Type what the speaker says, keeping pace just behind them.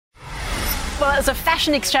Well, it's a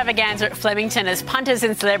fashion extravaganza at Flemington as punters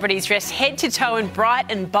and celebrities dress head to toe in bright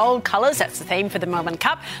and bold colours. That's the theme for the Melbourne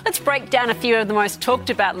Cup. Let's break down a few of the most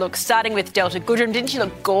talked about looks, starting with Delta Goodrem. Didn't she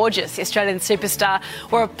look gorgeous? The Australian superstar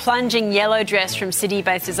wore a plunging yellow dress from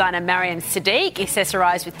Sydney-based designer Marion Sadiq,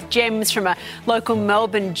 accessorised with gems from a local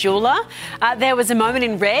Melbourne jeweller. There was a moment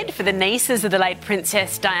in red for the nieces of the late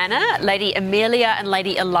Princess Diana, Lady Amelia and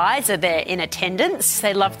Lady Eliza there in attendance.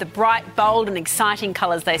 They loved the bright, bold and exciting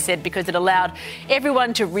colours, they said, because it allowed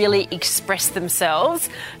everyone to really express themselves.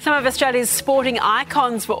 Some of Australia's sporting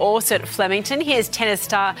icons were also at Flemington. Here's tennis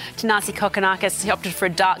star Thanasi Kokkinakis. He opted for a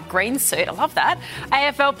dark green suit. I love that.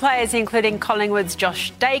 AFL players, including Collingwood's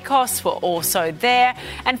Josh Dacos, were also there.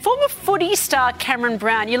 And former footy star Cameron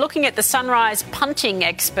Brown. You're looking at the Sunrise punting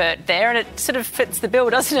expert there, and it sort of fits the bill,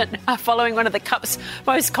 doesn't it? Following one of the Cup's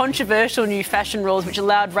most controversial new fashion rules, which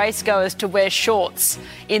allowed racegoers to wear shorts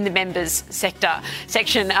in the members'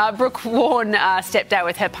 section. Brooke Warren stepped out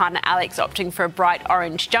with her partner Alex, opting for a bright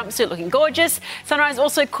orange jumpsuit, looking gorgeous. Sunrise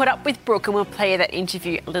also caught up with Brooke, and we'll play you that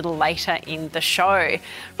interview a little later in the show.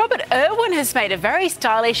 Robert Irwin has made a very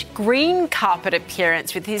stylish green carpet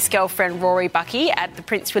appearance with his girlfriend Rory Bucky at the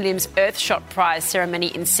Prince William's Earthshot Prize ceremony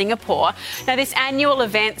in Singapore. Now, this annual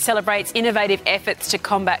event celebrates innovative efforts to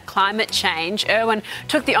combat climate change. Irwin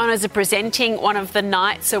took the honours of presenting one of the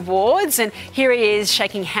night's awards, and here he is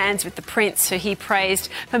shaking hands with the Prince, who he praised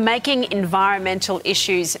for making environmental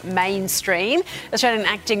issues mainstream. Australian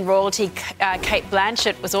acting royalty Kate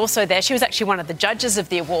Blanchett was also there. She was actually one of the judges of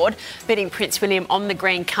the award, meeting Prince William on the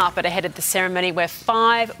green carpet ahead of the ceremony, where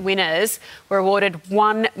 5 winners were awarded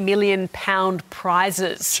 £1 million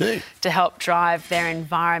prizes to help drive their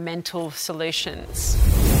environmental solutions.